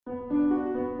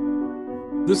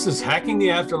This is Hacking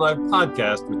the Afterlife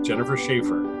podcast with Jennifer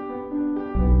Schaefer.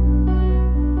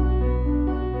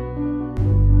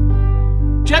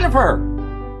 Jennifer,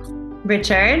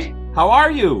 Richard, how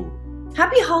are you?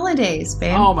 happy holidays,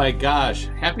 babe. Oh my gosh.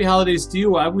 Happy holidays to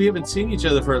you. We haven't seen each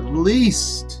other for at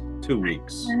least 2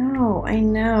 weeks. I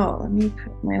know. Let me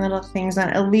put my little things on.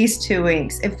 At least 2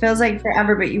 weeks. It feels like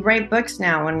forever, but you write books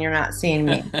now when you're not seeing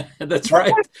me. That's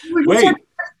right. Wait.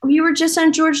 You were just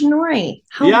on George Noory.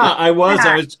 Yeah, I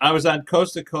was. I was on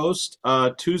Coast to Coast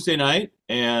Tuesday night,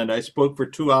 and I spoke for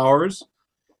 2 hours.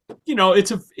 You know,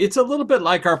 it's a little bit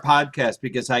like our podcast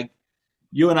because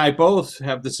you and I both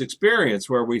have this experience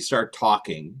where we start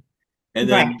talking, and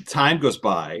then time goes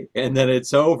by, and then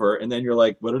it's over, and then you're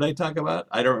like, "What did I talk about?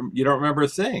 You don't remember a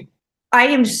thing." I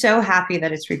am so happy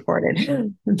that it's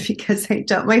recorded because I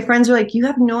don't. My friends are like, "You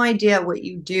have no idea what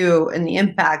you do and the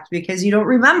impact because you don't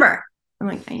remember." I'm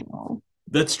like, I know.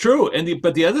 That's true,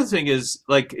 but the other thing is,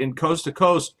 like in Coast to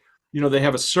Coast, they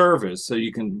have a service so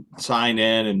you can sign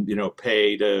in and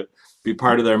pay to be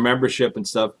part of their membership and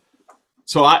stuff.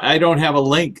 So I don't have a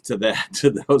link to that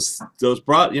to those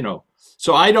brought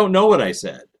so I don't know what I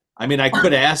said. I mean, I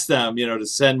could ask them to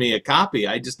send me a copy.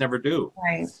 I just never do.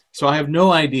 Right. So I have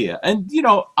no idea. And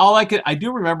I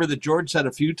do remember that George said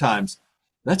a few times,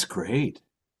 "That's great.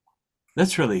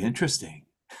 That's really interesting."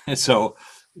 And so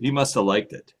he must have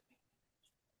liked it.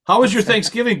 How was your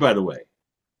Thanksgiving, by the way?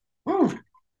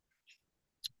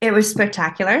 It was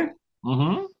spectacular.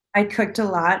 Mm-hmm. I cooked a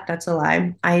lot. That's a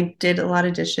lie. I did a lot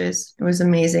of dishes. It was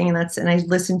amazing. And I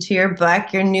listened to your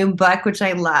new book, which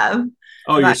I love.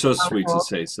 Oh, you're so sweet to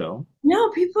say so. No,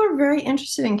 people are very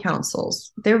interested in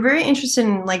councils. They're very interested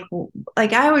in like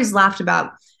I always laughed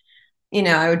about,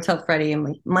 I would tell Freddie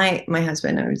and my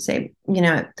husband, I would say,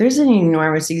 there's an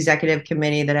enormous executive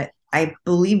committee that I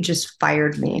believe just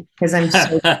fired me because I'm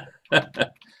so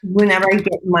whenever I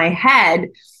get in my head,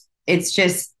 it's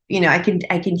just, I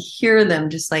can hear them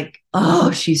just like,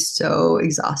 oh, she's so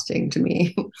exhausting to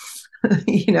me.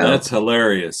 That's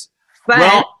hilarious.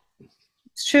 But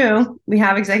it's true. We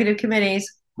have executive committees.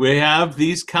 We have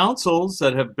these councils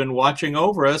that have been watching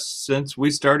over us since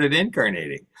we started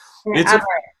incarnating.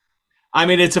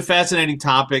 It's a fascinating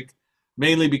topic,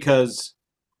 mainly because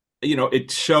it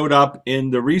showed up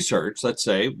in the research. Let's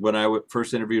say when I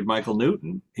first interviewed Michael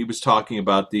Newton, he was talking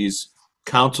about these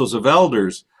councils of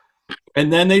elders.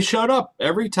 And then they showed up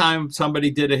every time somebody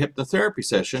did a hypnotherapy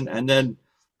session. And then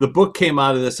the book came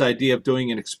out of this idea of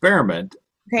doing an experiment.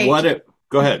 Okay.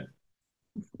 Go ahead.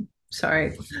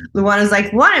 Sorry. Luana's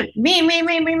like, what?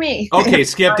 Me. Okay,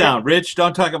 skip down. Rich,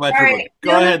 don't talk about your book.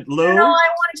 Go ahead, Lou. No, I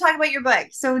want to talk about your book.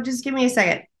 So just give me a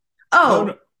second.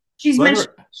 No. She's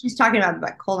talking about the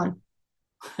book. Hold on.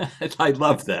 I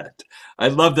love that. I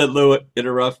love that Lou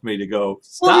interrupts me to go,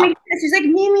 stop. Well, she's like,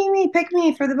 me, pick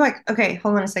me for the book. Okay,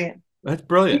 hold on a second. That's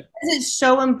brilliant. Because it's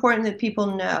so important that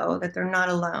people know that they're not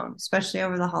alone, especially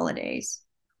over the holidays.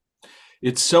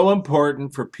 It's so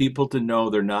important for people to know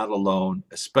they're not alone,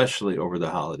 especially over the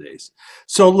holidays.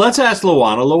 So let's ask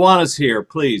Luana. Luana's here,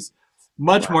 please.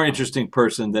 Much more interesting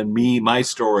person than me, my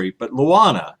story. But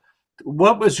Luana,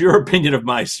 what was your opinion of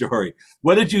my story?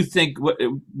 What did you think?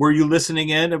 Were you listening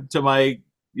in to my,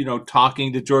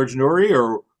 talking to George Noory,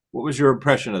 or what was your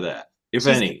impression of that, if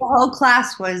any? The whole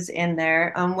class was in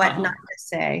there on what not to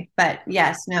say. But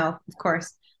yes, no, of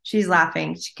course. She's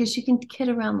laughing because she can kid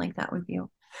around like that with you.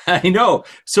 I know.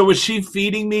 So was she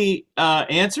feeding me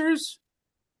answers?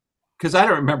 Because I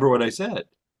don't remember what I said.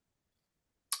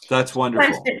 That's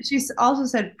wonderful. She also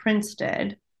said Prince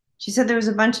did. She said there was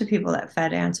a bunch of people that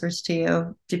fed answers to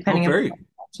you, depending on what the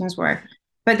questions were.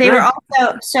 But they were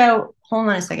also, so hold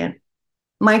on a second.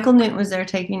 Michael Newton was there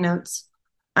taking notes.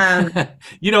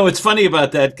 It's funny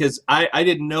about that because I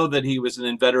didn't know that he was an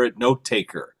inveterate note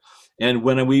taker. And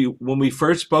when we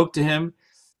first spoke to him,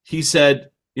 he said,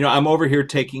 I'm over here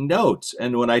taking notes.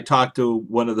 And when I talked to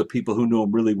one of the people who knew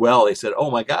him really well, they said,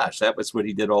 oh my gosh, that was what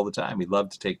he did all the time. He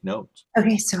loved to take notes.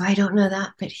 Okay, so I don't know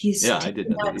that, but I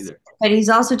didn't know that either. But he's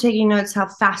also taking notes how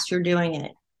fast you're doing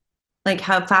it, like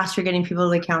how fast you're getting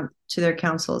people to their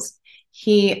councils.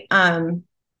 He didn't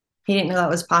know that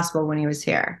was possible when he was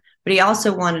here, but he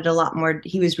also wanted a lot more.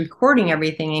 He was recording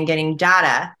everything and getting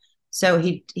data. So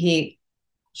he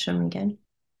show me again.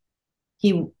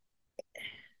 He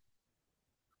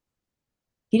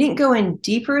didn't go in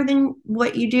deeper than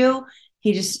what you do.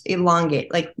 He just he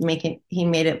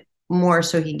made it more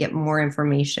so he can get more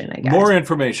information, I guess. More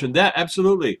information. That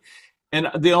absolutely. And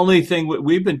the only thing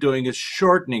we've been doing is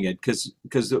shortening it because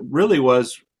it really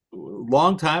was a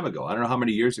long time ago. I don't know how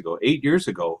many years ago, 8 years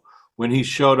ago, when he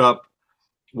showed up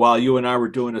while you and I were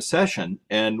doing a session,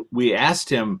 and we asked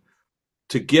him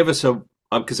to give us a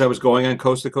because I was going on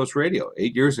Coast to Coast Radio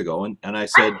 8 years ago, and I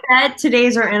said, I said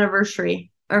today's our anniversary,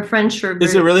 our friendship.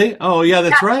 "Is it really? Oh yeah,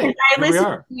 that's Yeah, right. I Here we listened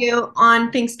are." to you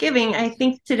on Thanksgiving. I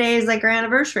think today is like our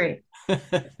anniversary.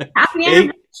 Happy Eight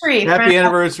anniversary, happy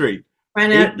anniversary.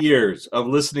 friend. 8 years of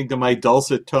listening to my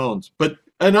dulcet tones, but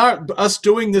and us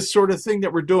doing this sort of thing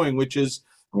that we're doing, which is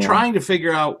Yeah. trying to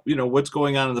figure out, what's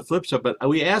going on the flip side. But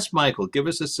we asked Michael, give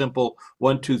us a simple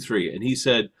 1, 2, 3, and he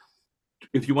said,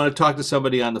 if you want to talk to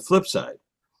somebody on the flip side,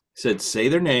 he said, say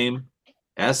their name,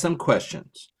 ask them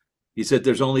questions. He said,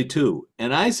 there's only two.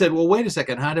 And I said, well, wait a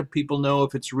second. How do people know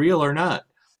if it's real or not?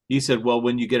 He said, well,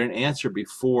 when you get an answer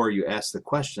before you ask the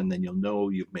question, then you'll know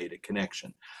you've made a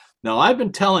connection. Now, I've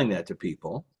been telling that to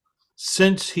people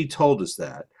since he told us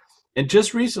that. And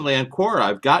just recently on Quora,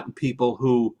 I've gotten people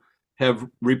who have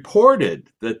reported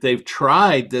that they've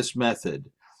tried this method,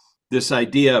 this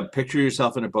idea of picture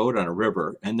yourself in a boat on a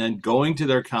river, and then going to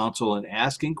their counsel and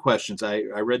asking questions. I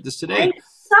read this I today.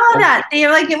 saw that. They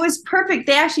were like, it was perfect.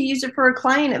 They actually used it for a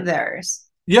client of theirs.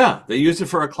 Yeah, they used it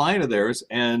for a client of theirs,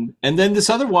 and then this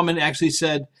other woman actually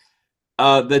said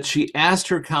that she asked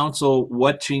her counsel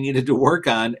what she needed to work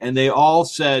on, and they all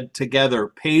said together,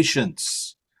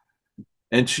 patience,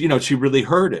 and she really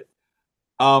heard it.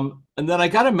 And then I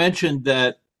got to mention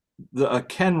that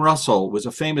Ken Russell was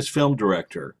a famous film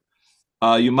director.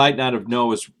 You might not have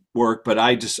known his work, but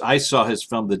I saw his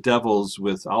film The Devils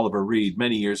with Oliver Reed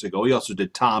many years ago. He also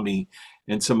did Tommy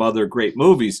and some other great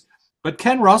movies. But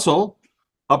Ken Russell,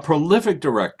 a prolific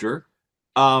director,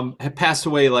 had passed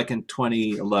away like in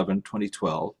 2011,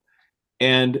 2012.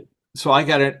 And so I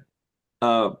got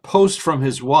a post from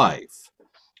his wife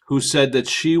who said that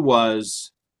she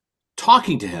was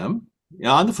talking to him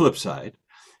on the flip side,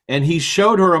 and he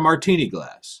showed her a martini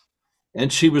glass.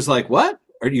 And she was like, what?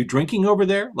 Are you drinking over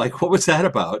there? Like, what was that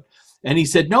about? And he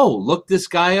said, no, look this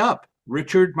guy up.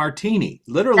 Richard Martini.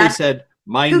 Literally That's said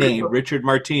my name, Richard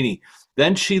Martini.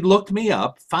 Then she looked me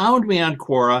up, found me on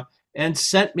Quora, and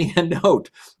sent me a note.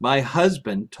 My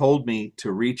husband told me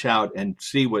to reach out and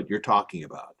see what you're talking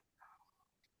about.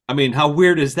 I mean, how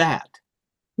weird is that?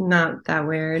 not that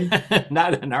weird.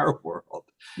 Not in our world.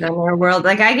 Not in our world.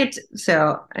 Like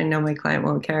so I know my client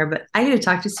won't care, but I get to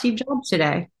talk to Steve Jobs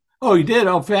today. Oh, you did?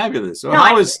 Oh, fabulous. So No,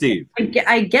 how is Steve?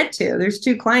 I get to. There's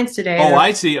two clients today. Oh,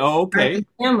 I see. Oh, okay.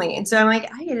 Family. And so I'm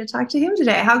like, I get to talk to him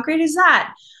today. How great is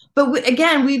that? But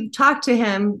again, we've talked to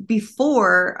him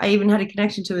before I even had a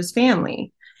connection to his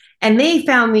family. And they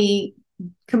found me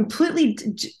completely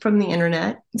from the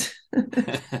internet.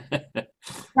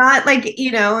 Not like,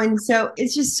 and so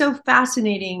it's just so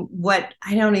fascinating what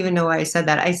I don't even know why I said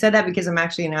that. I said that because I'm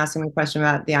actually going to ask him a question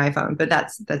about the iPhone, but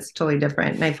that's totally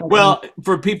different. And I felt well,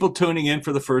 for people tuning in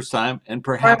for the first time and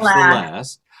perhaps the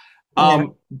last,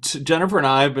 Jennifer and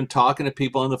I have been talking to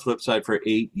people on the flip side for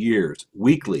 8 years,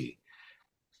 weekly,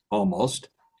 almost.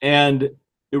 And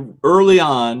early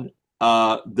on,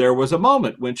 there was a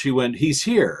moment when she went, he's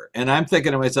here. And I'm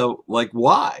thinking to myself, like,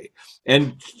 why?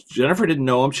 And Jennifer didn't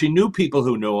know him. She knew people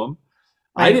who knew him.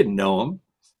 Right. I didn't know him.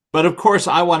 But of course,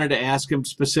 I wanted to ask him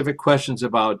specific questions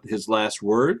about his last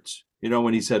words,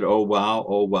 when he said, oh,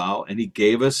 wow. And he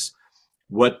gave us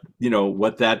what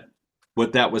that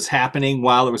was happening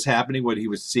while it was happening, what he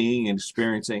was seeing and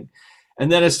experiencing.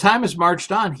 And then as time has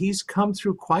marched on, he's come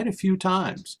through quite a few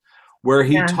times where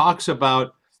he talks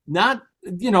about not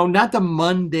the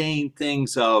mundane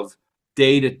things of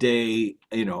day to day,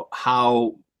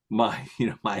 how my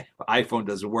iPhone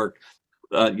doesn't work.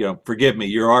 Forgive me,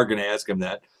 you are going to ask him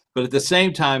that. But at the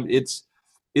same time, it's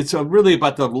really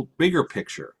about the bigger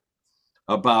picture,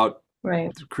 about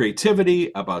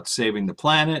creativity, about saving the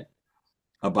planet,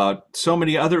 about so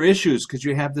many other issues, because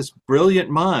you have this brilliant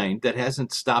mind that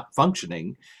hasn't stopped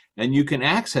functioning, and you can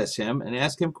access him and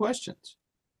ask him questions.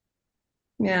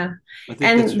 Yeah.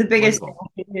 And the biggest thing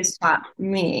he has taught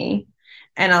me,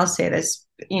 and I'll say this,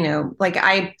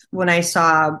 like when I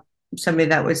saw somebody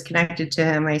that was connected to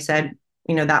him, I said,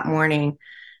 that morning,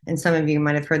 and some of you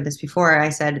might have heard this before, I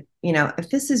said, if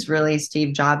this is really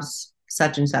Steve Jobs,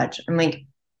 such and such, I'm like,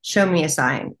 show me a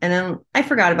sign. And then I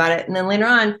forgot about it. And then later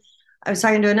on, I was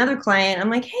talking to another client. I'm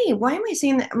like, hey, why am I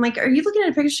seeing that? I'm like, are you looking at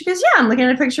a picture? She goes, yeah, I'm looking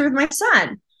at a picture with my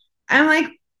son. I'm like,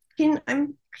 can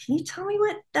you tell me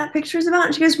what that picture is about?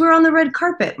 And she goes, we're on the red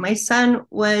carpet. My son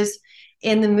was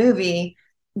in the movie,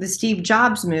 the Steve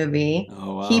Jobs movie.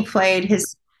 Oh, wow. He played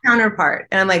his counterpart.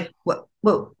 And I'm like, what?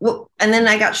 And then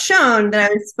I got shown that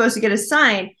I was supposed to get a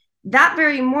sign that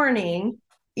very morning,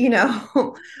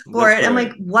 for it. I'm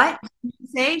like, what did you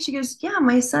say? She goes, yeah,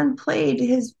 my son played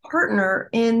his partner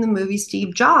in the movie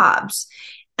Steve Jobs.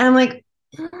 And I'm like,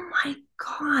 oh my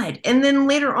God. And then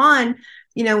later on,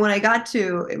 when I got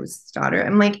to it was his daughter,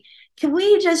 I'm like, can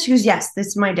we just, she goes, yes, this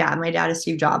is my dad. My dad is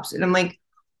Steve Jobs. And I'm like,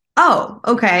 oh,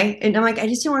 okay. And I'm like, I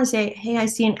just didn't want to say, hey, I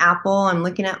see an apple. I'm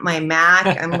looking at my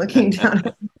Mac. I'm looking down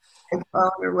at my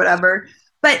phone or whatever.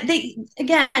 But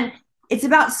again, it's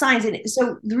about science. And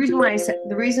so the reason why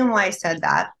I said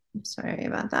that, I'm sorry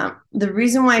about that. The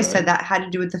reason why I said that had to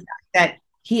do with the fact that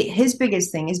his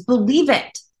biggest thing is believe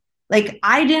it. Like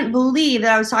I didn't believe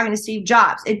that I was talking to Steve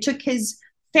Jobs. It took his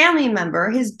family member,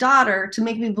 his daughter, to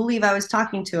make me believe I was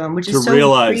talking to him, which To is so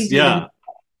realize, crazy yeah,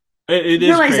 it is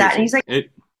realize that. And crazy. he's like,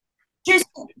 just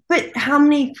but how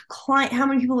many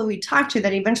people that we talk to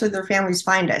that eventually their families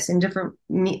find us in different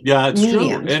Yeah, it's true,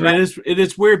 mediums, and right? it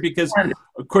is weird because, Um,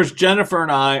 of course, Jennifer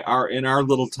and I are in our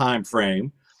little time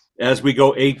frame as we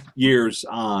go 8 years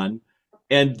on,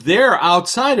 and they're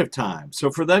outside of time.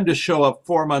 So for them to show up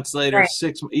 4 months later, right.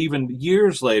 six, even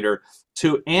years later,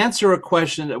 to answer a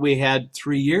question that we had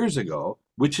 3 years ago,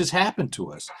 which has happened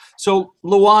to us. So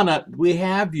Luana, we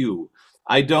have you.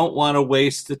 I don't want to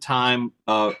waste the time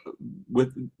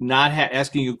with not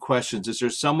asking you questions. Is there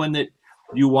someone that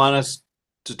you want us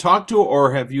to talk to,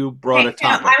 or have you brought Okay, a so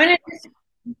I'm topic? gonna.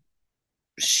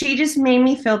 She just made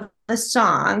me feel the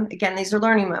song again. These are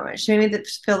learning moments. She made me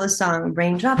feel the song.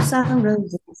 Raindrops on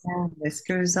roses and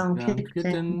whiskers on kittens,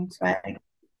 Kittens. bright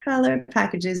colored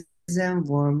packages and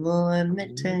warm woolen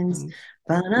mittens.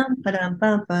 Ba-dum, ba-dum,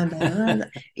 ba-dum, ba-dum.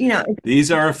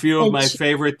 These are a few of And my she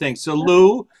favorite things. So,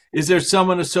 Lou, is there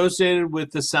someone associated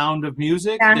with the Sound of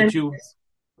Music that sounded. you?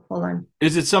 Hold on.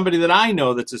 Is it somebody that I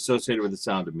know that's associated with the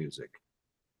Sound of Music?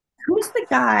 Who's the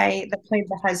guy that played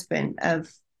the husband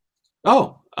of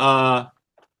Oh,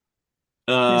 Miss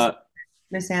uh,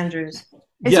 Miss Andrews? It's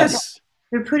okay. yes.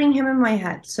 They're putting him in my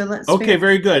head. So let's Okay, figure.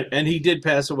 very good. And he did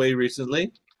pass away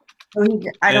recently.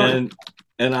 I don't.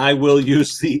 And I will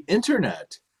use the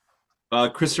internet.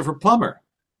 Christopher Plummer.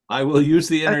 I will use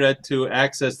the Okay, internet to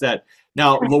access that.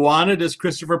 Now, Luana, does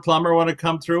Christopher Plummer want to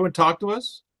come through and talk to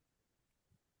us?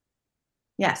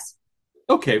 yes.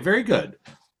 Okay, very good.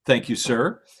 Thank you,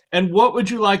 sir. And what would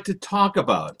you like to talk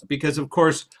about? Because, of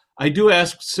course, I do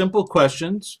ask simple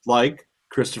questions like,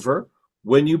 Christopher,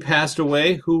 when you passed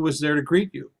away, who was there to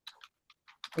greet you?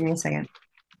 Give me a second.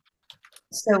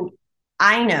 So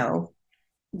I know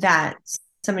that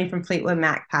somebody from Fleetwood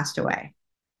Mac passed away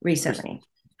Chris, recently.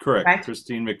 correct, Correct.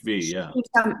 Christine McVie, yeah.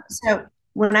 So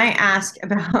when I ask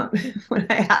about when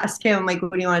I ask him like,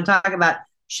 what do you want to talk about?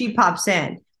 She pops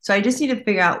in. So I just need to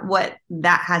figure out what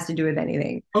that has to do with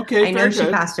anything. Okay, I know very she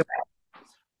good. passed away,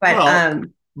 but Well,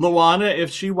 Luana,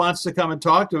 if she wants to come and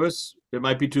talk to us, it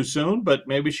might be too soon, but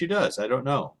maybe she does. I don't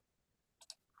know.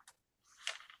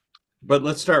 But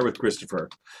let's start with Christopher.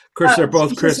 Of course, they're both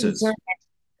she's just Chris's. observing.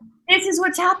 This is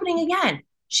what's happening again.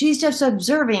 She's just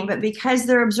observing, but because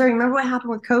they're observing, remember what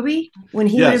happened with Kobe? When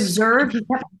he would Yes, observe, he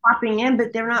kept popping in,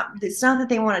 but they're not, it's not that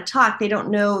they want to talk. They don't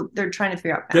know, they're trying to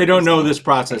figure out they don't boundaries. know this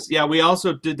process. Yeah, we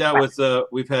also did that with,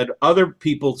 we've had other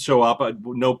people show up,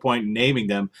 no point in naming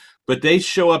them, but they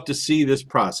show up to see this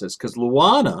process because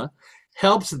Luana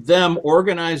helps them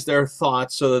organize their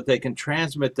thoughts so that they can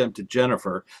transmit them to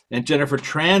Jennifer, and Jennifer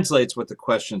translates what the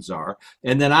questions are,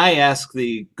 and then I ask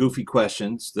the goofy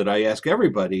questions that I ask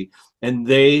everybody, and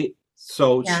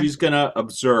so Yeah. she's going to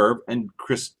observe. And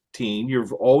Christine,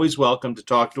 you're always welcome to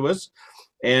talk to us,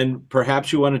 and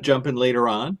perhaps you want to jump in later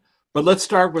on, but let's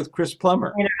start with Chris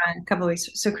Plummer. Later on, a couple of weeks.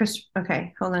 So Chris,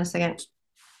 okay, hold on a second.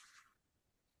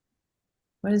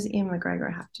 What does Ian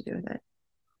McGregor have to do with it?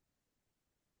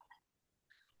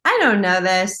 I don't know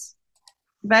this,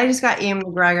 but I just got Ian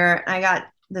McGregor. I got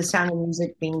The Sound of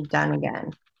Music being done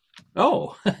again,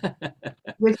 Oh,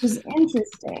 which is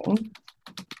interesting.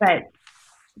 But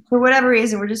for whatever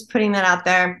reason, we're just putting that out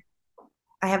there.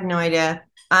 I have no idea.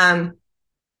 all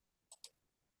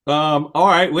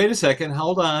right. Wait a second.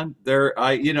 Hold on.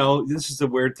 This is the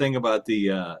weird thing about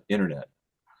the internet.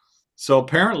 So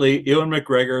apparently, Ewan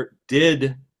McGregor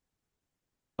did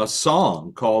a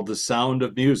song called "The Sound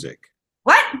of Music,"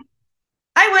 What?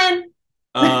 I win.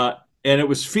 uh, and it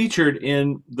was featured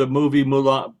in the movie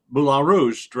Moulin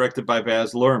Rouge, directed by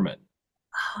Baz Luhrmann.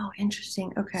 Oh,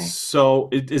 interesting. Okay. So,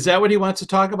 is that what he wants to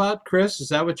talk about, Chris? Is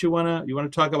that what you want to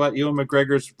talk about? Ewan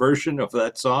McGregor's version of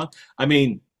that song? I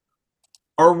mean,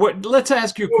 or what? Let's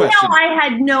ask you a No, question. I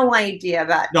had no idea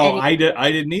about No, any I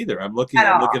didn't either. at I'm all. looking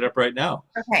it up right now.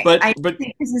 Okay. I But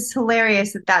think this is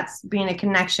hilarious that that's being a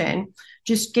connection.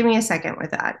 Just give me a second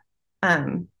with that.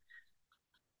 Um,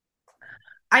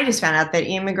 I just found out that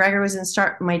Ian McGregor was in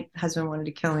Star. My husband wanted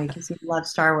to kill me because he loved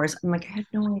Star Wars. I'm like, I had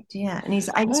no idea. And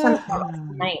I just found out last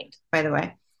night, by the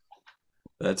way.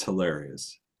 that's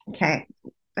hilarious. Okay.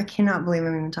 I cannot believe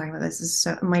I'm even talking about this. This is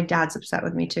so my dad's upset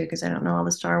with me too because I don't know all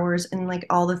the Star Wars and like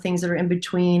all the things that are in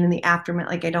between and the aftermath.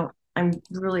 Like I don't I'm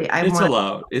really I It's want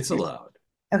allowed. It's allowed.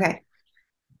 okay.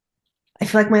 I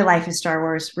feel like my life is Star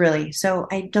Wars, really. So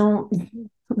I don't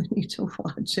need to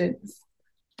watch it.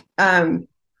 Um,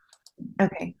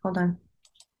 okay, hold on.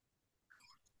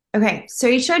 Okay, so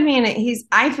he showed me, and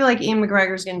I feel like Ian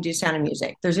McGregor is going to do Sound of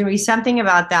Music. There's going to be something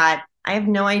about that. I have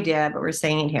no idea, but we're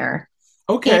saying it here.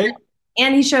 And Okay.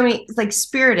 and he showed me like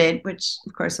Spirited, which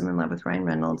of course I'm in love with Ryan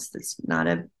Reynolds. That's not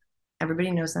a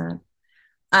everybody knows that.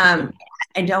 Okay. Um,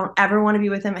 I don't ever want to be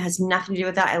with him. It has nothing to do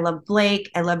with that. I love Blake.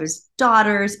 I love his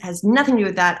daughters. It has nothing to do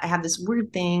with that. I have this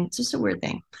weird thing. It's just a weird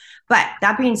thing. But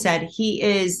that being said, he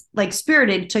is like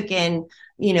Spirited took in,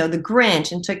 the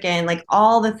Grinch and took in like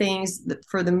all the things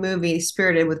for the movie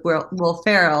Spirited with Will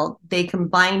Ferrell. They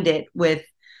combined it with,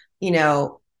 you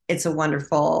know, It's a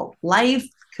Wonderful Life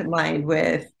combined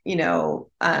with,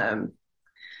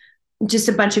 just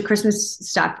a bunch of Christmas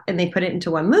stuff and they put it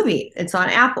into one movie. It's on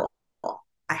Apple.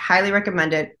 I highly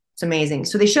recommend it. It's amazing.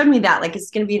 So they showed me that like it's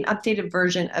going to be an updated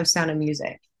version of Sound of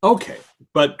Music. Okay.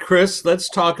 But Chris, let's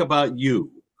talk about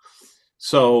you.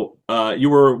 So you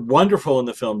were wonderful in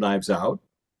the film Knives Out,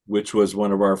 which was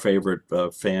one of our favorite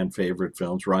fan favorite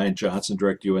films. Ryan Johnson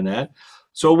directed you in that.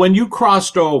 So when you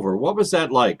crossed over, what was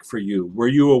that like for you? Were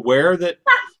you aware that?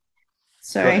 Go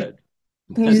Sorry. ahead.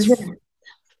 He That's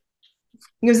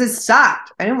goes, it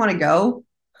sucked. I didn't want to go.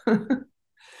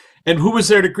 and who was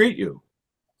there to greet you?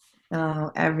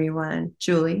 Oh, everyone.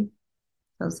 Julie,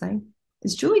 I'll say.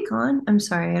 Is Julie gone? I'm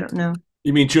sorry. I don't know.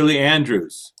 You mean Julie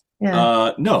Andrews?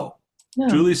 Yeah. No, No.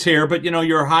 Julie's here, but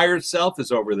your higher self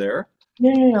is over there.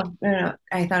 No, no, no, no, no.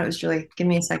 I thought it was Julie. Give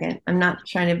me a second. I'm not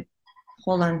trying to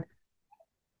hold on.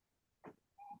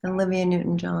 Olivia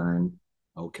Newton-John.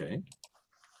 Okay,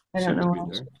 I don't soon to know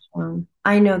be why there.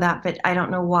 I know that, but I don't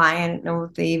know why. I don't know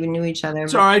if they even knew each other.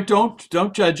 It's all right.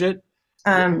 Don't judge it.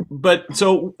 Um, But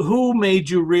so, who made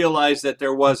you realize that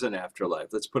there was an afterlife?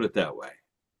 Let's put it that way.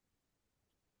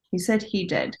 he said he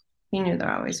did. He knew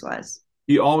there always was.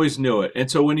 You always knew it, and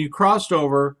so when you crossed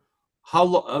over,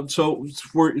 how so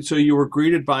you were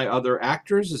greeted by other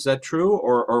actors? Is that true,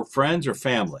 or friends or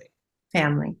family?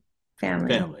 Family, family.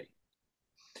 Family,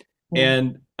 Yeah.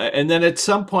 and then at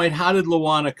some point, how did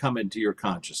Luana come into your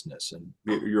consciousness and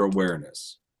your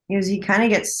awareness? Because you kind of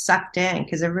get sucked in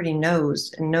because everybody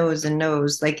knows and knows and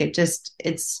knows. Like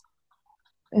it's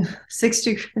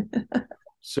 60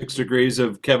 6 degrees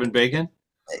of Kevin Bacon,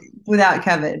 without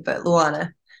Kevin, but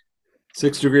Luana.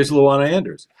 6 degrees of Luana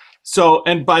Anders. So,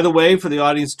 and by the way, for the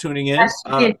audience tuning in, That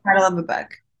should be a title of a book.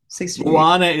 60 degrees.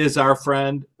 Luana is our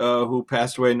friend who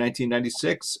passed away in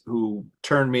 1996, who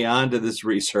turned me on to this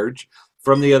research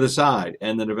from the other side,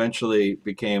 and then eventually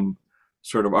became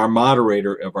sort of our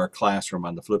moderator of our classroom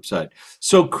on the flip side.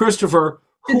 So, Christopher,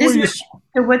 So who are this you?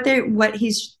 so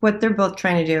what they're both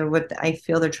trying to do, what I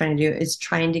feel they're trying to do is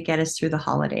trying to get us through the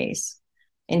holidays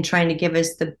and trying to give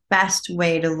us the best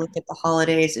way to look at the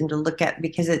holidays and to look at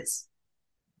because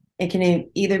it can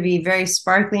either be very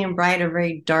sparkly and bright or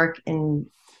very dark and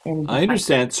I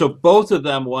understand. So, both of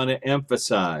them want to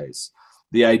emphasize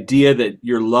the idea that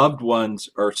your loved ones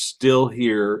are still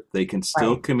here, they can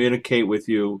still right. communicate with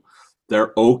you,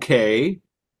 they're okay.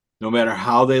 No matter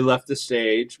how they left the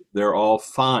stage, they're all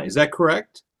fine. Is that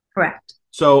correct? Correct.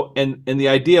 So, and the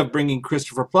idea of bringing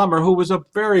Christopher Plummer, who was a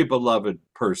very beloved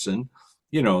person,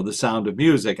 The Sound of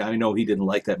Music. I know he didn't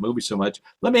like that movie so much.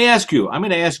 Let me ask you. I'm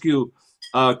going to ask you,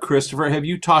 Christopher. Have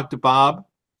you talked to Bob?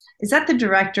 Is that the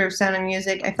director of Sound of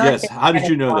Music? I feel like Yes. they How did get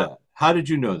you know along. that? How did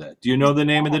you know that? Do you know the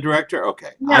name of the director?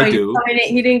 Okay, No, I do.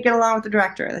 he didn't get along with the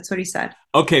director. That's what he said.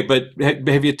 Okay, but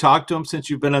have you talked to him since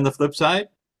you've been on the flip side?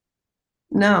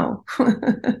 No.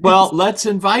 Well, let's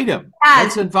invite him. Yes.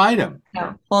 Let's invite him.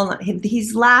 No, hold on.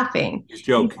 He's laughing. He's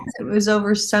joking. It was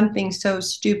over something so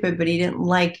stupid, but he didn't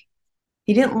like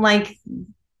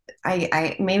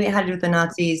I maybe it had to do with the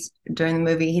Nazis during the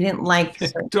movie. He didn't like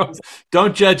certain don't things.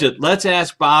 don't judge it. Let's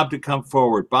ask Bob to come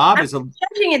forward. Bob I'm is a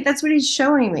judging it. That's what he's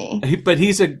showing me.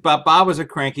 but Bob was a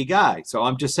cranky guy. So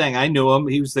I'm just saying I knew him.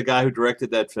 He was the guy who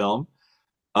directed that film.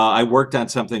 I worked on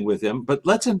something with him. But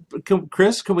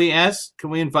Chris, can we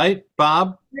invite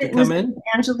Bob to Was come it in?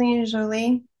 Angelina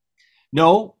Jolie?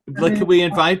 No, like can we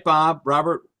invite Bob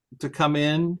Robert to come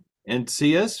in and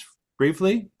see us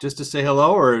briefly, just to say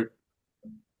hello? Or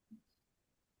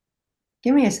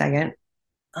Give me a second.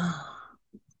 Oh,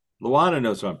 Luana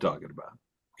knows what I'm talking about.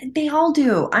 they all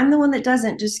do. I'm the one that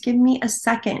doesn't. Just give me a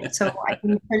second so I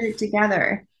can put it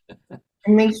together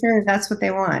and make sure that that's what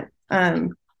they want.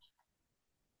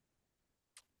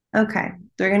 Okay,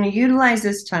 they're going to utilize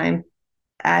this time.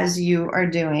 as you are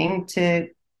doing to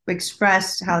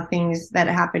express how things that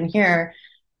happen here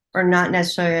are not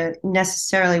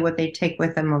necessarily what they take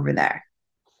with them over there.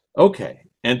 Okay.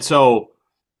 And so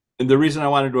and the reason I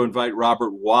wanted to invite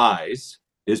Robert Wise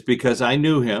is because I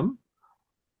knew him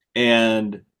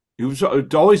and he was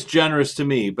always generous to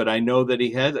me, but I know that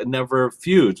he had a number of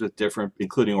feuds with different,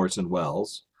 including Orson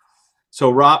Welles. So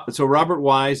Robert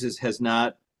Wise has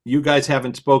not. You guys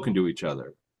haven't spoken to each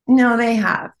other. No, they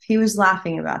have. He was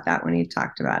laughing about that when he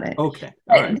talked about it. Okay, all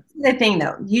But right. this is the thing,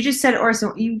 though. You just said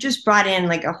Orson. You just brought in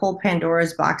like a whole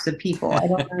Pandora's box of people. I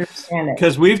don't understand it.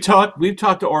 Because we've talked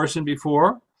to Orson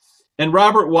before, and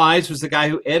Robert Wise was the guy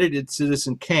who edited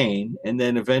Citizen Kane, and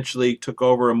then eventually took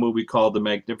over a movie called The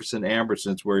Magnificent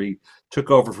Ambersons, where he took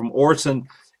over from Orson.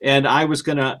 And I was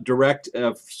going to direct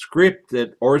a script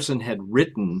that Orson had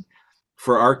written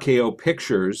for RKO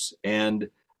Pictures, and Did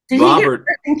he get Robert.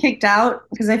 kicked out?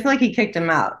 Because I feel like he kicked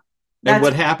him out. And That's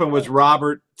what happened was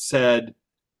Robert said,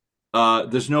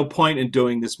 "There's no point in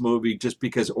doing this movie just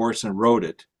because Orson wrote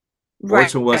it. right.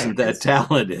 Orson wasn't that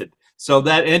talented, so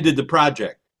that ended the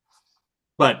project."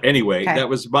 But anyway, Okay. that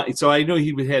was my. So I knew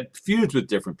he had feuds with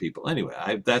different people. Anyway,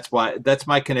 that's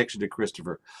my connection to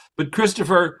Christopher. But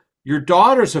Christopher, your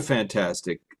daughter's a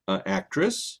fantastic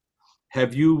actress.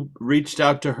 Have you reached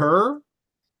out to her?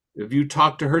 Have you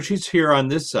talked to her? She's here on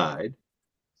this side,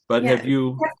 but Yeah. have you?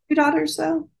 You have two daughters,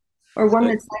 though, or one Uh,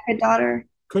 that's like a daughter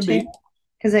could too. be.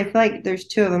 Because I feel like there's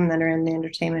two of them that are in the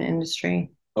entertainment industry.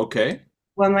 Okay.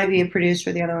 One might be a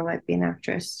producer, the other one might be an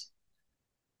actress.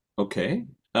 Okay.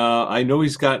 I know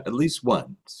he's got at least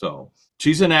one. So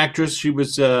she's an actress. She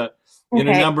was in a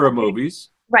Okay. number of movies.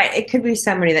 Right. It could be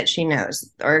somebody that she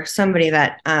knows or somebody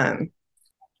that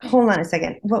hold on a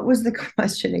second. What was the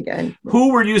question again?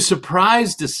 Who were you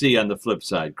surprised to see on the flip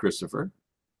side, Christopher?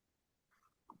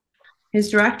 His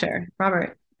director,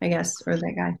 Robert, I guess, or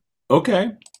that guy.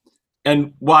 Okay.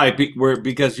 And why?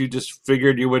 Because you just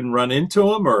figured you wouldn't run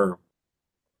into him, or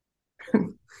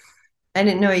I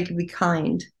didn't know he could be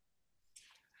kind.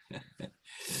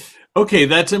 okay,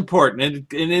 that's important,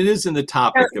 and it is in the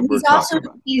topic that we're talking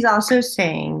about. He's also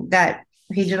saying that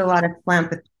he did a lot of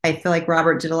philanthropy. I feel like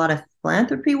Robert did a lot of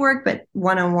philanthropy work, but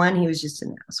one on one, he was just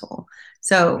an asshole.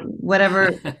 So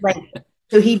whatever, like,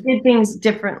 so he did things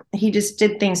different. He just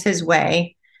did things his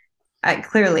way,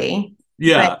 clearly.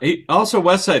 Yeah. But Also,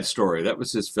 West Side Story. That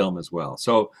was his film as well.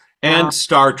 So uh, and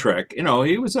Star Trek.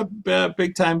 He was a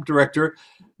big time director.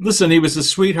 Listen, he was a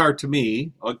sweetheart to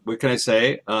me. What can I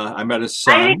say? I met his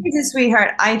I think son. he's a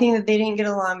sweetheart. I think that they didn't get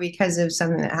along because of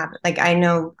something that happened. Like I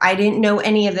didn't know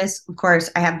any of this. Of course,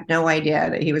 I have no idea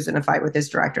that he was in a fight with his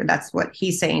director. That's what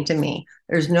he's saying to me.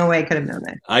 There's no way I could have known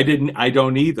that. I didn't. I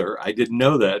don't either. I didn't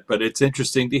know that, but it's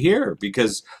interesting to hear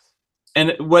because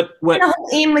and what The whole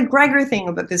Ian McGregor thing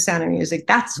about the Sound of Music.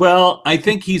 That's well, I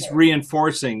think he's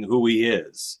reinforcing who he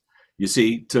is. You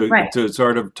see, right. to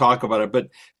sort of talk about it. But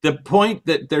the point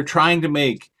that they're trying to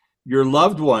make, your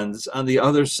loved ones on the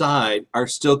other side are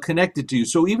still connected to you.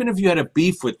 So even if you had a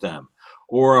beef with them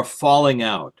or a falling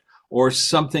out or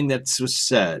something that was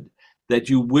said that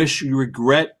you wish you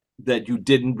regret that you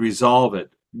didn't resolve it,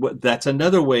 that's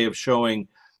another way of showing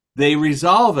they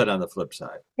resolve it on the flip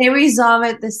side. They resolve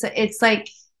it. This it's like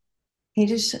he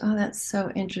just. Oh, that's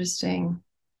so interesting.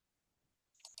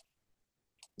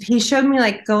 He showed me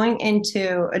like going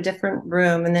into a different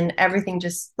room and then everything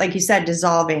just like you said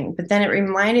dissolving, but then it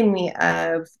reminded me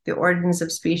of the Origins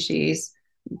of Species,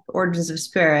 Origins of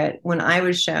Spirit, when I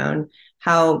was shown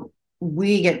how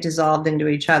we get dissolved into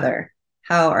each other,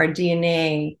 how our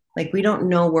DNA, like we don't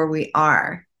know where we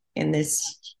are in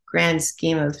this grand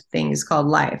scheme of things called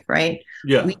life, right?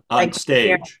 Yeah, We on like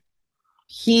stage.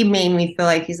 he made me feel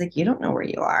like he's like, you don't know where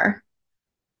you are.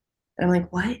 And I'm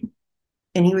like, what?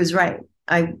 And he was right.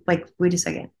 I like, wait a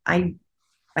second. I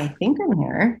think I'm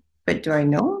here, but do I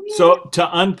know I'm here? So to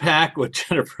unpack what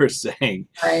Jennifer's saying,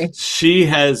 Right. she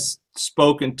has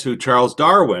spoken to Charles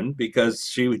Darwin because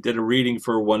she did a reading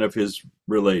for one of his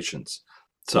relations,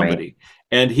 Right. somebody,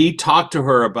 and he talked to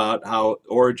her about how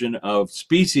Origin of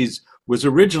Species was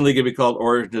originally going to be called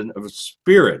Origin of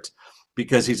Spirit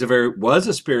because was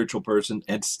a spiritual person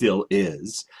and still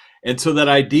is, and so that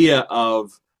idea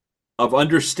of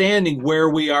understanding where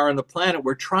we are on the planet,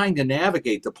 we're trying to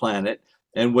navigate the planet.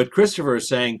 And what Christopher is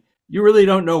saying, you really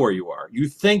don't know where you are. You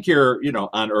think you're,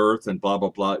 on Earth and blah, blah,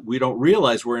 blah. We don't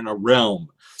realize we're in a realm.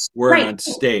 We're Right. on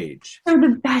stage. So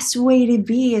the best way to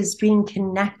be is being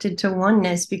connected to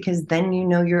oneness because then you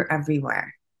know you're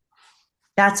everywhere.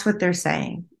 That's what they're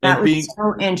saying. That And was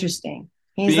so interesting.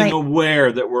 He's being like,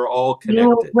 aware that we're all you're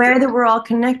connected. aware that we're all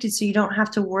connected so you don't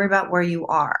have to worry about where you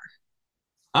are.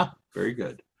 Ah, very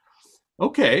good.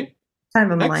 Okay,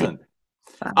 Kind of a mind.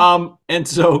 excellent. And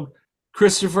so,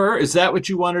 Christopher, is that what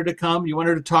you wanted to come? You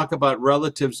wanted to talk about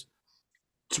relatives.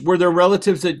 Were there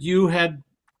relatives that you had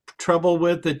trouble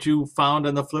with that you found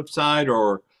on the flip side,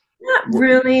 or Not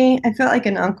really. I felt like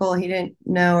an uncle he didn't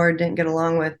know or didn't get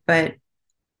along with, but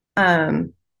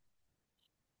um,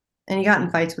 and he got in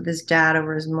fights with his dad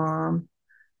over his mom.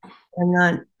 I'm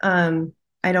not,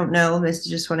 I don't know. This is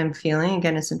just what I'm feeling.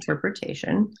 Again, it's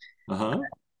interpretation. uh-huh.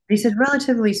 He said,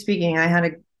 relatively speaking, I had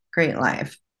a great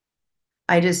life.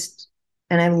 I just,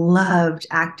 and I loved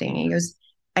acting. He goes,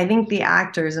 I think the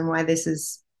actors and why this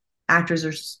is actors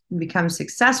are become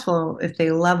successful if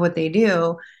they love what they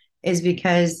do is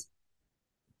because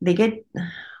they get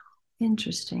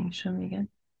interesting. Show me again.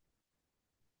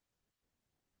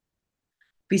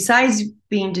 Besides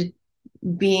being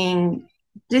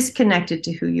disconnected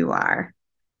to who you are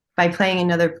by playing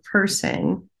another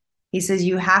person, he says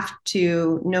you have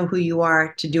to know who you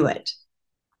are to do it.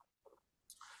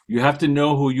 You have to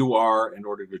know who you are in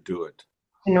order to do it.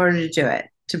 In order to do it,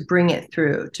 to bring it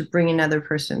through, to bring another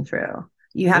person through.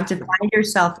 You have to Okay. find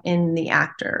yourself in the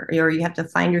actor, or you have to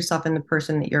find yourself in the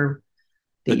person that you're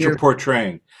that That you're you're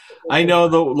portraying. I know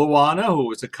the Luana, who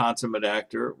was a consummate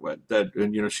actor, that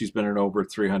and she's been in over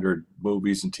 300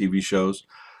 movies and TV shows.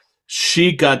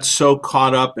 She got so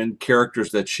caught up in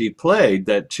characters that she played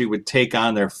that she would take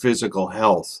on their physical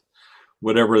health,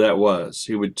 whatever that was.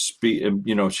 He would speak,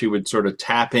 she would sort of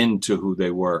tap into who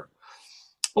they were.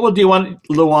 Well,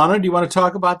 Luana, do you want to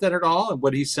talk about that at all? And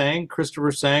what he's saying,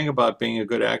 Christopher's saying about being a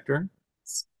good actor?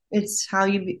 it's how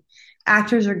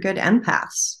actors are good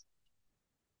empaths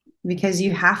because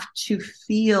you have to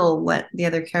feel what the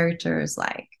other character is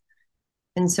like.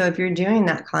 And so if you're doing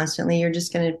that constantly, you're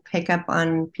just going to pick up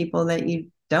on people that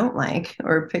you don't like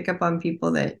or pick up on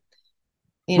people that,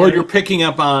 you Well, know, you're picking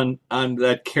up on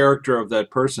that character of that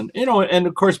person, and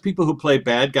of course, people who play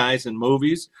bad guys in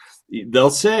movies, they'll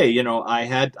say, I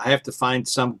have to find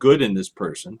some good in this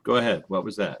person. Go ahead. What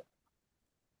was that?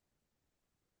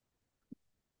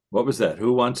 What was that?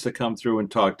 Who wants to come through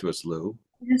and talk to us, Lou?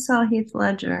 I just saw Heath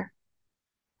Ledger.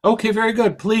 Okay, very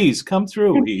good. Please come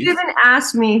through, You Heath. even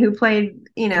asked me who played,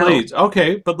 Please.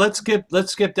 Okay, but let's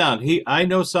skip down. I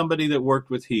know somebody that worked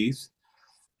with Heath.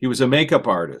 He was a makeup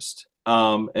artist.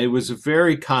 It was a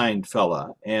very kind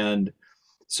fella, and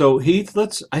so Heath,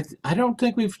 I don't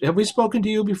think have we spoken to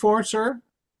you before, sir?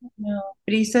 no.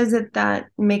 But he says that that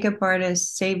makeup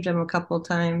artist saved him a couple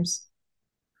times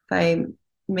by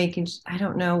making, I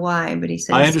don't know why, but he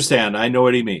said I he's understand. I know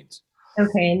what he means.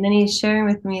 okay. And then he's sharing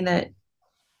with me that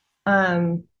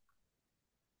um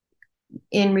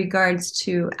in regards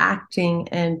to acting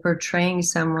and portraying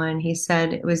someone, he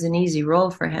said it was an easy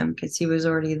role for him because he was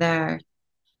already there,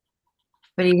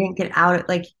 but he didn't get out.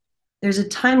 Like there's a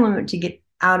time limit to get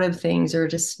out of things or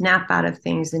to snap out of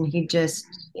things, and he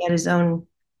had his own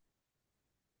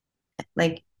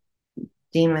like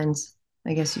demons,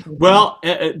 I guess you could say. Well,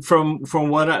 from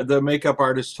what the makeup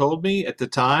artist told me at the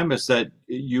time is that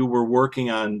you were working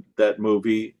on that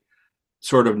movie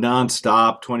sort of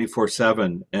nonstop,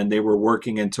 24/7, and they were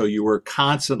working until you were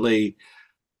constantly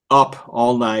up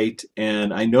all night.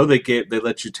 And I know they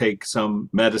let you take some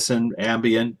medicine,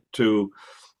 Ambien, to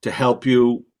help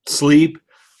you sleep,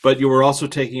 but you were also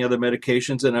taking other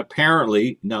medications. And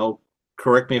apparently, now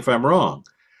correct me if I'm wrong,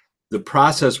 the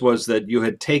process was that you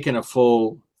had taken a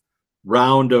full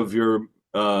round of your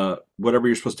whatever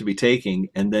you're supposed to be taking,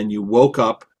 and then you woke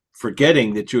up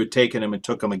forgetting that you had taken them and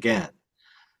took them again.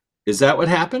 Is that what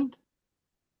happened?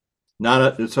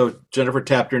 So Jennifer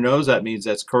tapped her nose. That means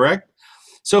that's correct.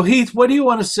 So Heath, what do you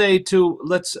want to say to?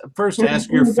 Let's first ask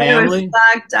your It was family.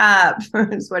 fucked up,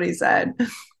 is what he said.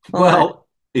 Hold on. Well,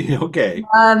 okay.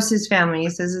 Loves his family. He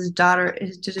says his daughter,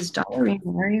 did his daughter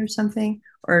remarry or something?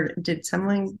 Or did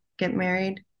someone get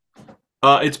married?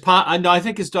 No, I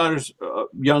think his daughter's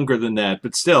younger than that,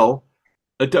 but still,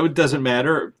 it doesn't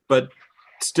matter. But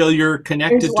still, you're His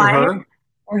connected to wife her.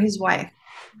 or his wife?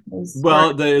 Or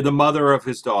Well, the mother of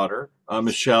his daughter,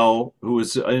 Michelle, who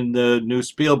was in the new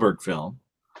Spielberg film.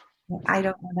 I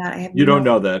don't know that. I have You don't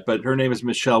no. know that, but her name is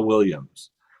Michelle Williams.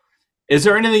 Is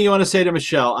there anything you want to say to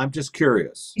Michelle? I'm just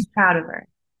curious. He's proud of her.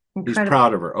 He's Incredible.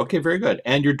 proud of her. Okay, very good.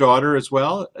 And your daughter as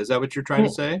well? Is that what you're trying to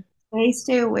say? They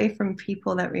stay away from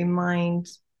people that remind.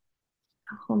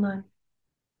 Oh, hold on.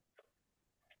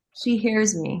 She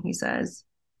hears me, he says.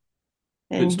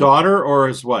 His And daughter or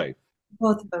his wife?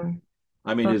 both of them.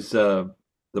 I mean, Both. his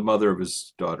the mother of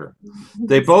his daughter.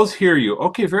 They both hear you.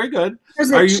 Okay, very good.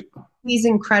 Are you? He's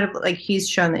incredible. Like he's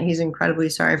shown that he's incredibly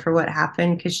sorry for what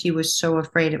happened because she was so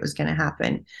afraid it was going to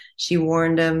happen. She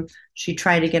warned him. She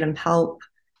tried to get him help,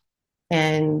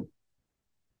 and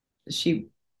she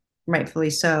rightfully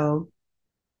so.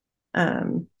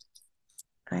 Um,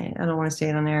 I don't want to say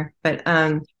it on air, but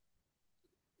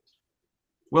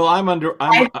Well,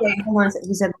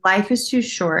 he said, life is too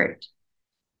short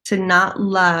to not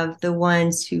love the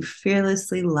ones who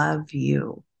fearlessly love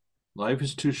you. life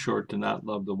is too short to not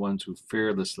love the ones who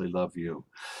fearlessly love you.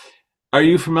 Are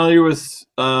you familiar with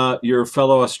your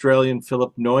fellow Australian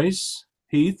Philip Noyce,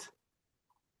 Heath?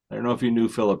 I don't know if you knew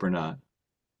Philip or not.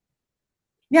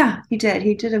 Yeah, he did.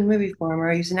 He did a movie for him,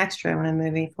 or he was an extra in a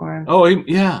movie for him. Oh,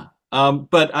 yeah.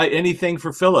 But anything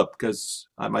for Philip because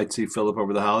I might see Philip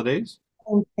over the holidays.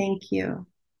 And thank you.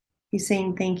 He's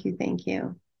saying thank you, thank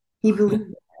you. He believed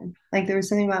in him. Like there was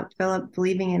something about Philip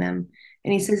believing in him.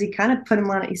 And he says he kind of put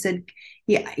him on it. He said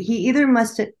he either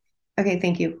must have, okay,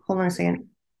 thank you. Hold on a second.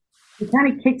 He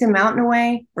kind of kicked him out in a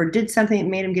way or did something that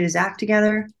made him get his act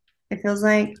together. It feels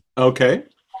like Okay.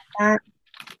 that.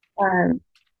 Um,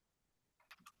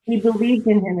 he believed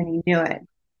in him and he knew it.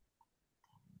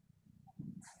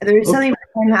 There was Okay. something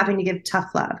about him having to give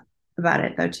tough love about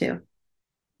it though too.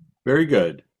 Very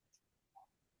good.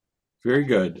 Very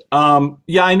good.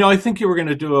 Yeah, I know. I think you were going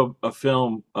to do a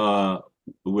film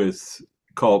with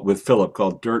with Philip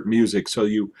called Dirt Music. So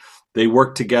they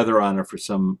worked together on it for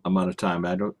some amount of time.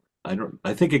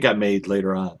 I think it got made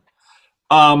later on.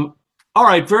 All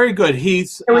right, very good,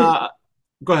 Heath. It was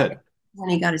Go ahead. when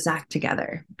he got his act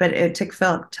together, but it took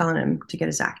Philip telling him to get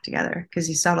his act together because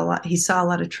he saw a lot. He saw a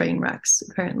lot of train wrecks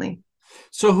apparently.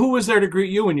 So who was there to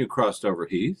greet you when you crossed over,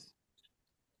 Heath?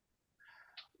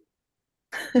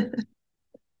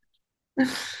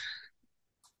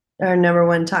 Our number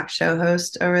one talk show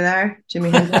host over there,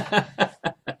 Jimi Hendrix.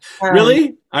 Um,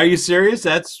 Really? Are you serious?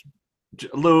 That's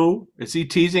Lou. Is he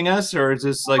teasing us, or is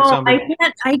this like oh, somebody?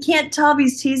 I can't tell if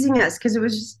he's teasing us because it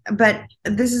was just. But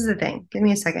this is the thing. Give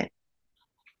me a second.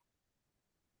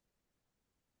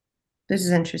 This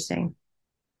is interesting.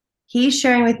 He's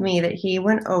sharing with me that he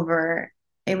went over.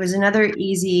 It was another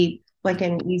easy, like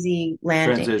an easy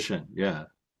landing. Transition? Yeah.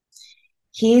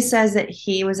 He says that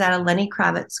he was at a Lenny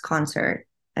Kravitz concert,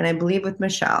 and I believe with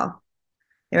Michelle.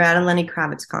 They were at a Lenny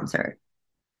Kravitz concert,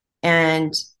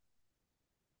 and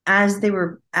as they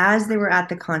were at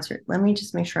the concert, let me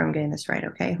just make sure I'm getting this right.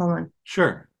 Okay, hold on.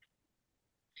 Sure.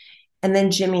 And then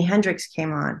Jimi Hendrix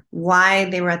came on. Why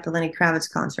they were at the Lenny Kravitz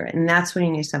concert, and that's when he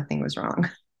knew something was wrong.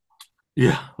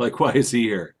 Yeah. Like, why is he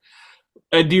here?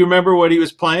 And do you remember what he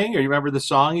was playing, or you remember the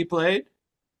song he played?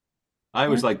 I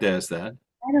always like to ask that.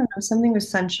 I don't know. Something with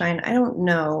sunshine. I don't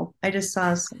know. I just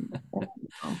saw some.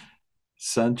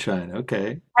 Sunshine.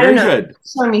 Okay. I don't Very know. good.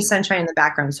 Showing me sunshine in the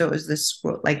background, so it was this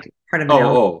like part of an Oh,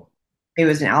 album. oh. It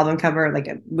was an album cover, like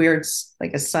a weird,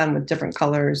 like a sun with different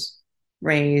colors,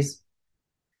 rays.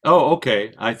 Oh,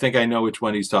 okay. I think I know which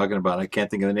one he's talking about. I can't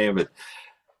think of the name of it.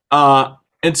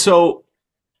 And so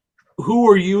who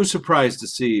were you surprised to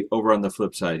see over on the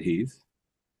flip side, Heath?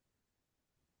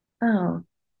 Oh,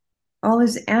 all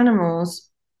his animals,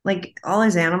 like all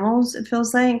his animals, it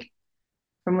feels like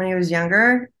from when he was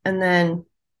younger. And I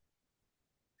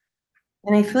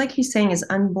feel like he's saying his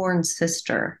unborn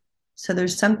sister. So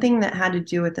there's something that had to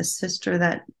do with a sister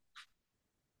that,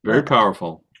 Very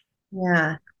powerful.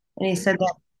 yeah. And he said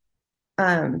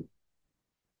um,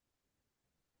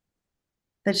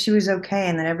 that she was okay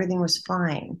and that everything was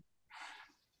fine.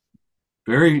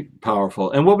 Very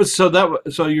powerful. And what was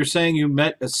so you're saying you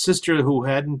met a sister who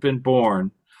hadn't been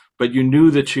born, but you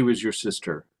knew that she was your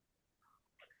sister.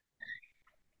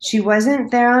 She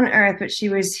wasn't there on Earth, but she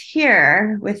was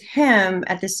here with him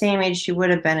at the same age she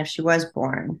would have been if she was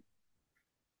born.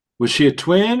 Was she a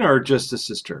twin or just a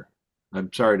sister?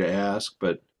 I'm sorry to ask,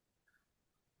 but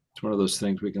it's one of those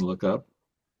things we can look up.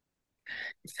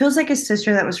 It feels like a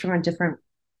sister that was from a different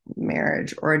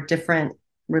marriage or a different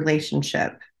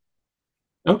relationship.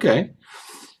 Okay.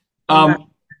 I'm not,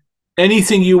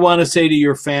 Anything you want to say to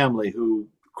your family, who,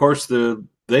 of course,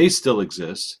 they still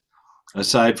exist,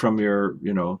 aside from your,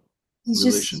 he's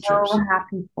just relationships. so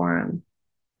happy for him.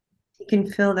 He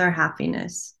can feel their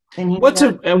happiness. And What's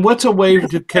a way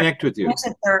to connect with he you? knows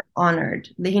that they're honored.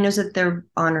 That he knows that they're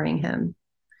honoring him.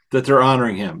 That they're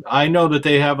honoring him. I know that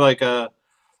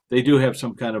they do have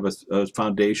some kind of a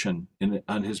foundation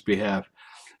on his behalf.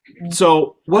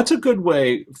 So, what's a good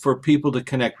way for people to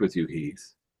connect with you,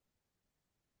 Heath?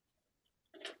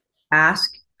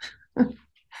 Ask.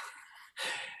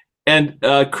 And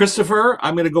Christopher,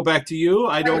 I'm going to go back to you.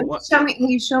 I don't want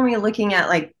He showed me looking at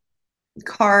like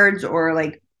cards or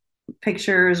like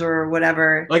pictures or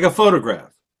whatever. like a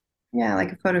photograph. Yeah,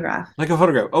 like a photograph. Like a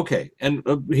photograph. Okay. And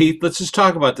Heath, let's just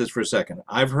talk about this for a second.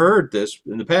 I've heard this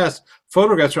in the past.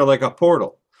 Photographs are like a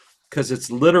portal. because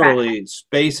it's literally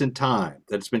space and time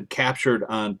that's been captured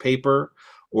on paper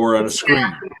or on a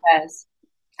screen.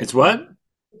 It's what?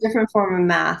 Different form of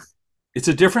math. It's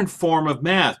a different form of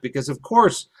math because, of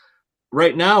course,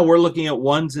 right now we're looking at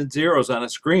ones and zeros on a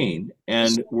screen,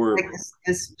 and we're like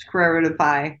this square root of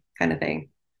pi kind of thing.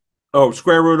 Oh,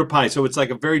 square root of pi. So it's like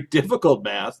a very difficult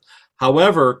math.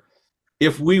 However,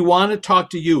 if we want to talk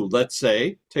to you, let's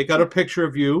say, take out a picture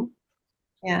of you.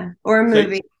 Yeah. Or a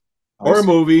movie. Or a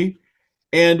movie.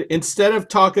 And instead of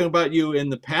talking about you in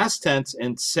the past tense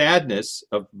and sadness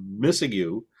of missing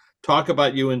you, talk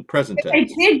about you in present tense. I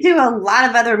did do a lot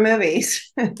of other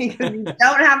movies because you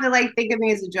don't have to like think of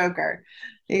me as a joker.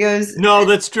 He goes, no,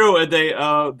 that's true. They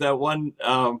that one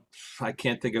I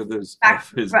can't think of those.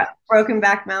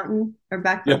 Brokeback Mountain or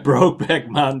back. Yeah, Brokeback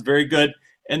Mountain. Very good.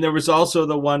 And there was also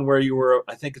the one where you were,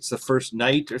 I think it's the first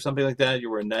knight or something like that. You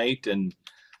were a knight, and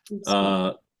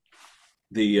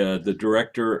the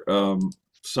director,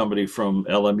 somebody from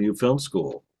LMU Film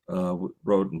School,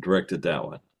 wrote and directed that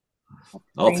one.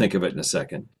 I'll think of it in a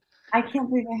second. I can't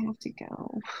believe I have to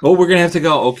go. Oh, we're gonna have to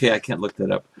go. Okay, I can't look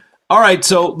that up. All right,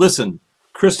 so listen,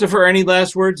 Christopher, any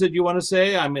last words that you want to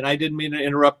say? I mean, I didn't mean to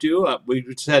interrupt you. We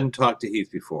just hadn't talked to Heath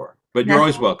before, but you're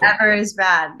always welcome. Never is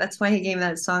bad. That's why he gave me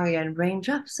that song again.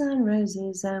 Raindrops on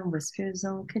roses and whiskers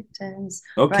on kittens.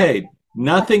 Okay,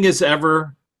 nothing is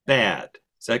ever bad.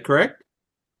 Is that correct?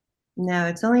 No,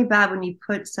 it's only bad when you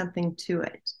put something to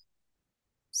it.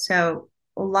 So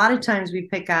a lot of times we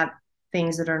pick up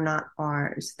things that are not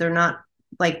ours. They're not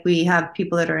like we have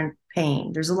people that are in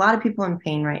pain. There's a lot of people in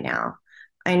pain right now.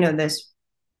 I know this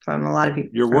from a lot of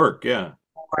people. Your work, yeah.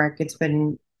 Work. It's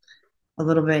been a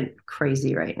little bit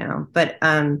crazy right now. But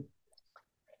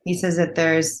he says that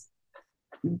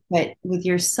but with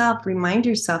yourself, remind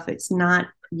yourself it's not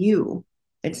you.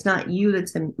 It's not you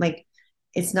that's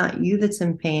it's not you that's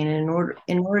in pain. And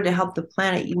in order to help the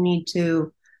planet, you need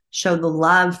to show the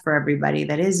love for everybody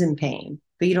that is in pain.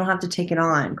 But you don't have to take it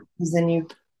on, because then you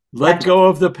let go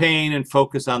of the pain and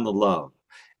focus on the love.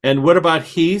 And what about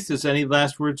Heath? Is any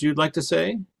last words you'd like to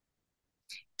say?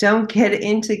 Don't get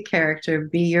into character.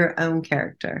 Be your own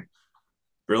character.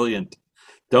 Brilliant.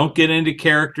 Don't get into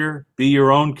character. Be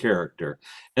your own character.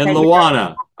 And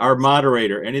Luana, our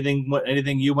moderator,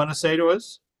 anything you want to say to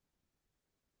us?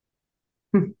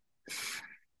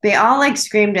 They all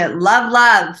screamed it. Love,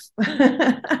 love.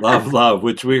 Love, love,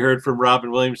 which we heard from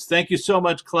Robin Williams. Thank you so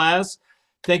much, class.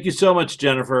 Thank you so much,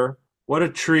 Jennifer. What a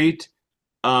treat.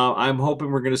 I'm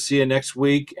hoping we're going to see you next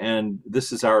week. And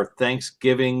this is our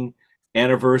Thanksgiving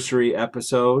anniversary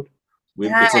episode.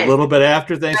 It's a little bit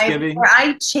after Thanksgiving.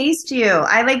 I chased you.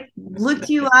 I looked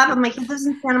you up. I'm like, he lives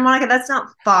in Santa Monica. That's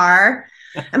not far.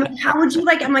 I'm like, how would you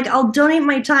I'm like, I'll donate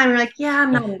my time. You're like, yeah,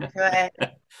 I'm not into it.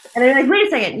 And they're like, wait a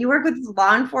second, you work with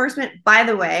law enforcement? By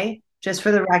the way, just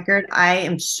for the record, I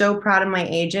am so proud of my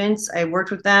agents. I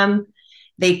worked with them.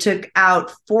 They took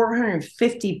out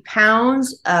 450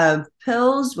 pounds of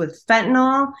pills with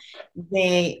fentanyl.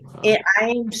 I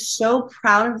am so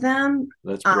proud of them.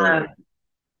 That's brilliant.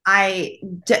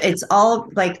 It's all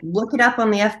look it up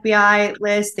on the FBI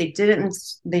list. They did it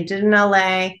in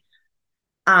LA.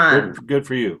 Good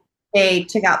for you. They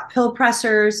took out pill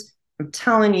pressers. I'm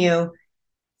telling you,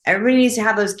 everybody needs to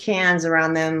have those cans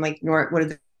around them. What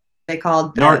are they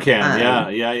called?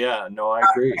 Narcan. Yeah. No, I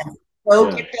agree.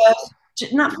 Go get those.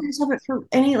 Not for yourself, but for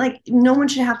any, no one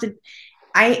should have to.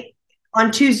 On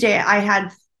Tuesday, I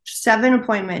had 7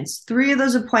 appointments. 3 of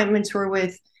those appointments were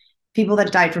with people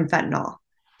that died from fentanyl.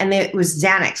 And it was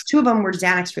Xanax. 2 of them were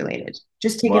Xanax related.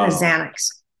 Just taking a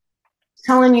Xanax. I'm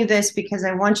telling you this because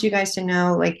I want you guys to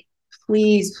know,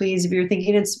 please, if you're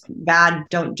thinking it's bad,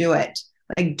 don't do it.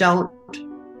 Don't do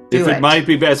it. If it might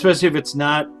be bad, especially if it's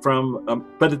not from,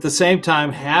 but at the same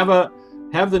time, have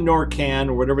the Norcan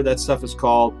or whatever that stuff is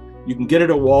called. You can get it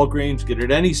at Walgreens, get it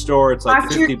at any store. It's like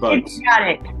 $50. Got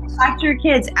it. Talk to your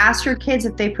kids. Ask your kids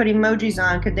if they put emojis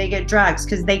on, could they get drugs?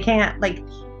 Because they can't.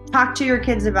 Talk to your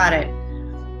kids about it.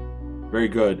 Very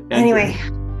good. Anyway,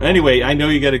 I know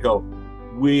you got to go.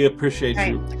 We appreciate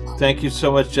you. Thank you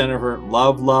so much, Jennifer.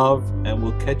 Love, and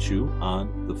we'll catch you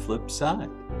on the flip side.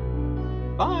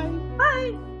 Bye.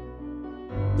 Bye.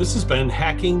 This has been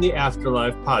Hacking the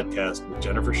Afterlife podcast with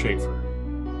Jennifer Schaefer.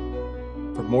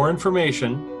 For more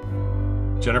information,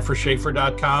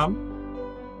 jenniferschaefer.com,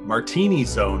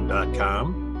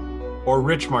 martinizone.com, or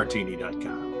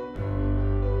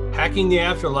richmartini.com. Hacking the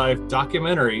Afterlife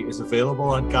documentary is available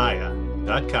on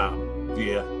Gaia.com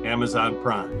via Amazon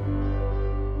Prime.